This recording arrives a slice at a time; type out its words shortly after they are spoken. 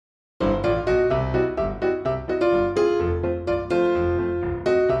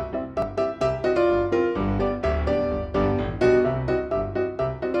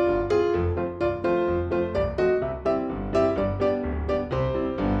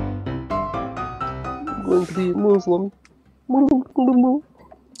going to be a Muslim.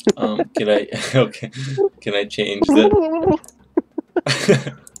 Can I? Okay. Can I change that?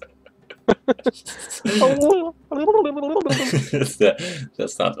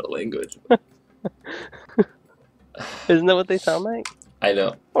 That's not the language. Isn't that what they sound like? I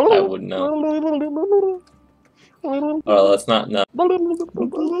know. I wouldn't know. Alright, let's not know. What are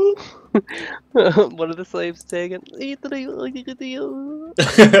the slaves taking?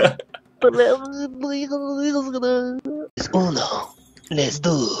 Uno, let's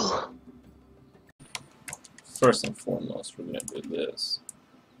do. First and foremost, we're gonna do this.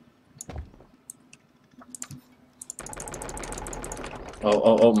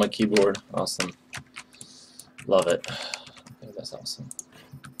 Oh, my keyboard. Awesome. Love it. Okay, that's awesome.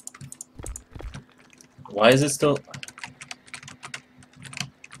 Why is it still...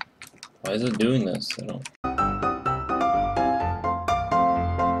 Why is it doing this? I don't...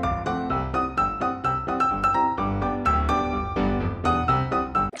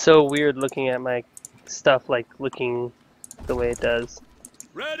 It's so weird looking at my stuff, like looking the way it does.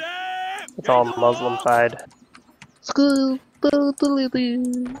 Ready? It's all Muslim-fied.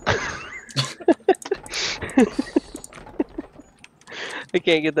 I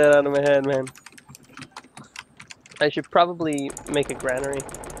can't get that out of my head, man. I should probably make a granary.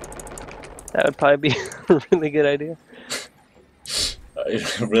 That would probably be a really good idea.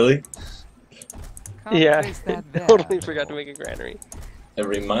 Really? Yeah, I totally forgot to make a granary. It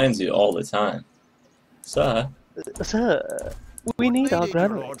reminds you all the time. Sir? Sir, we need our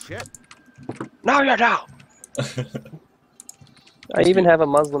granary. No, you don't. I even have a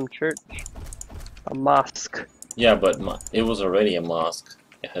Muslim church. A mosque. Yeah, but it was already a mosque.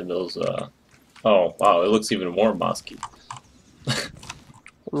 It had those, Oh, wow, it looks even more mosquey.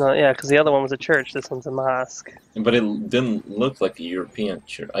 No, yeah, because the other one was a church, this one's a mosque. But it didn't look like a European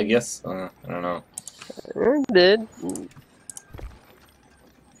church. I guess, I don't know. It did.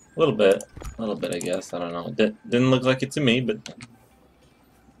 A little bit, I guess. I don't know. Didn't look like it to me, but...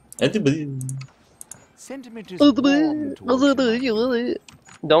 Sentiment is warm towards you.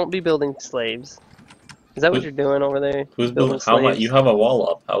 Don't be building slaves. Is that what you're doing over there? Who's building? How am I? You have a wall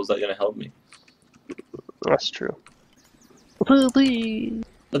up. How is that gonna help me? That's true. That's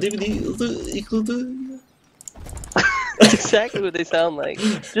exactly what they sound like.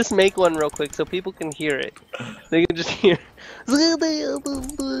 Just make one real quick so people can hear it. They can just hear. They're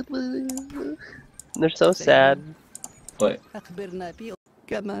so sad. Wait. أخبرنا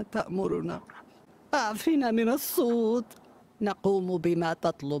كما تأمرنا. أعفنا من الصوت. نقوم بما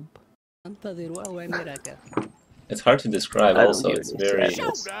تطلب. ننتظر أوامرك. It's hard to describe. I don't Also, hear it's any very.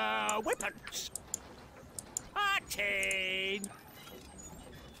 sadness. Weapons. Attain.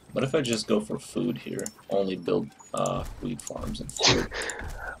 What if I just go for food here? Only build wheat farms and food.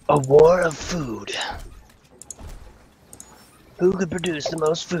 A war of food. Who could produce the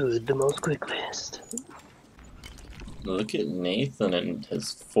most food the most quickest? Look at Nathan and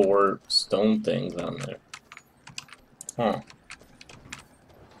his 4 stone things on there. Huh.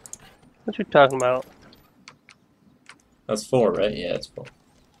 What you talking about? That's 4, right? Yeah, it's 4.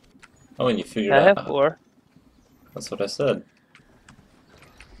 Oh, and you figured I out. have 4. That's what I said.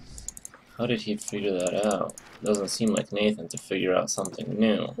 How did he figure that out? Doesn't seem like Nathan to figure out something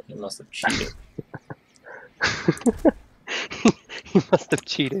new. He must have cheated. He must have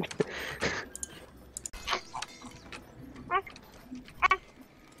cheated.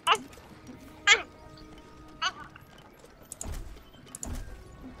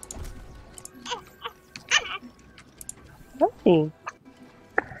 Hey.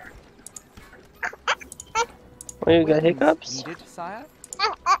 Oh, you got hiccups? Needed, sire?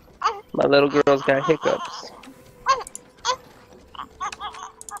 My little girl's got hiccups.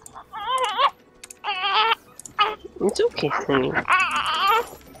 It's okay, honey.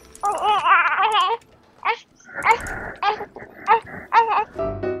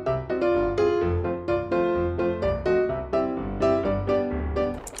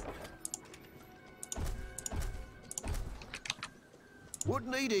 Wood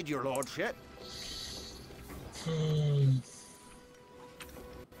needed, your lordship.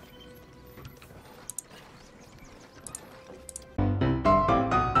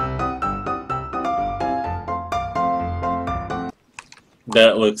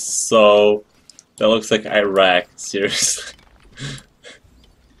 That looks so... That looks like Iraq, seriously.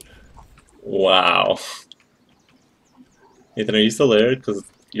 Wow. Nathan, are you still there? Because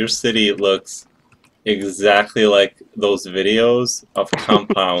your city looks exactly like those videos of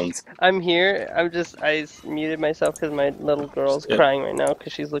compounds. I'm here. I muted myself because my little girl's crying right now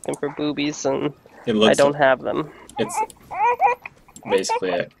because she's looking for boobies and I don't have them. It's basically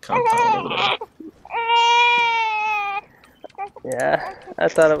a compound over there. Yeah, I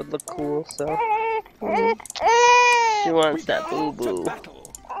thought it would look cool, so. She wants that boo boo.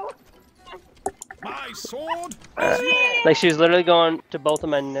 My sword. Like she was literally going to both of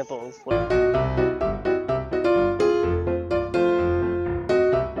my nipples.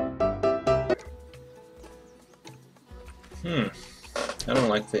 I don't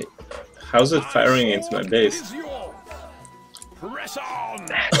like the... How's it firing against my base? Press on.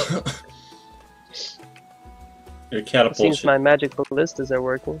 Your catapult Seems should... my magic ballistas are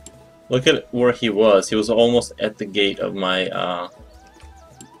working. Look at where he was. He was almost at the gate of my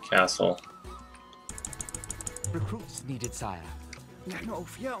castle. Recruits needed, sire.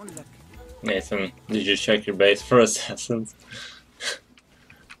 Nathan, did you check your base for assassins?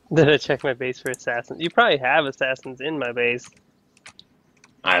 Did I check my base for assassins? You probably have assassins in my base.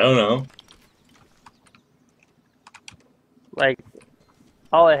 I don't know. Like,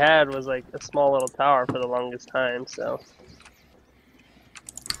 all I had was like a small little tower for the longest time, so.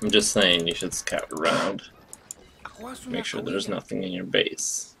 I'm just saying you should scout around. Make sure there's nothing in your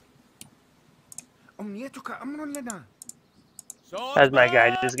base. As my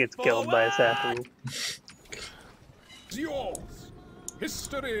guy just gets killed by assassins. Yours.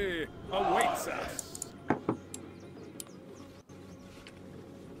 History awaits us.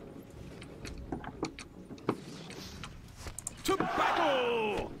 To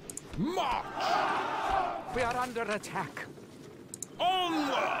battle! March! We are under attack.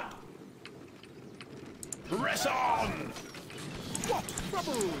 Onward! Press on! What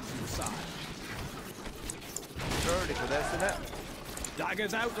troubles you, sire? Early for this, isn't it?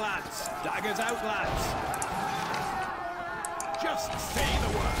 Daggers out, lads! Daggers out, lads! Just say the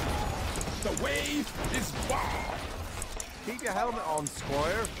word. The way is barred. Keep your helmet on,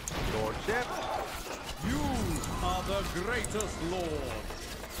 squire. Lordship. You are the greatest lord.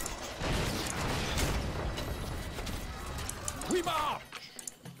 We march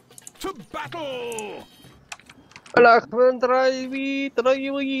to battle.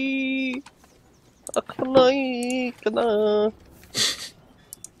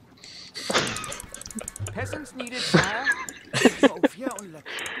 Peasants needed, sire.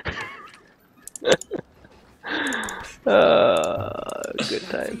 Good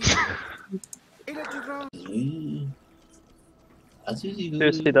times.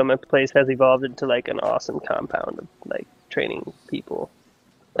 Seriously though, my place has evolved into like an awesome compound of like training people.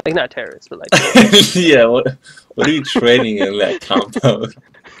 Like not terrorists, but like Yeah, what are you training in that compound?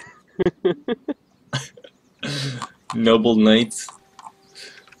 Noble knights?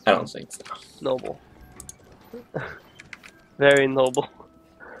 I don't think so. noble. Very noble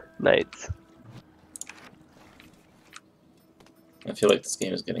knights. I feel like this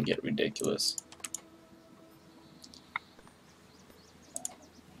game is gonna get ridiculous.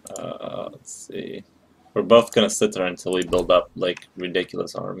 Let's see. We're both gonna sit there until we build up like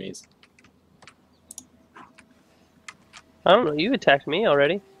ridiculous armies. I don't know, you attacked me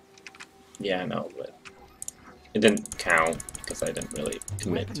already. Yeah, I know, but it didn't count because I didn't really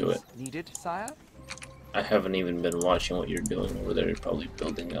commit to it. Needed, sire? I haven't even been watching what you're doing over there. You're probably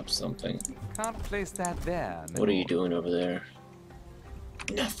building up something. Can't place that there. What are you doing over there?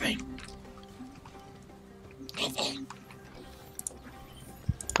 Nothing.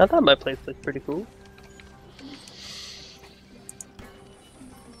 I thought my place looked pretty cool.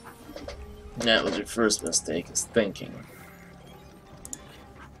 That was your first mistake, is thinking.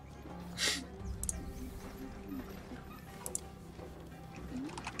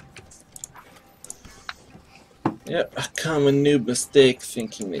 Yep, a common noob mistake,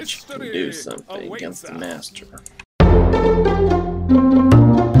 thinking that you can do something against the master.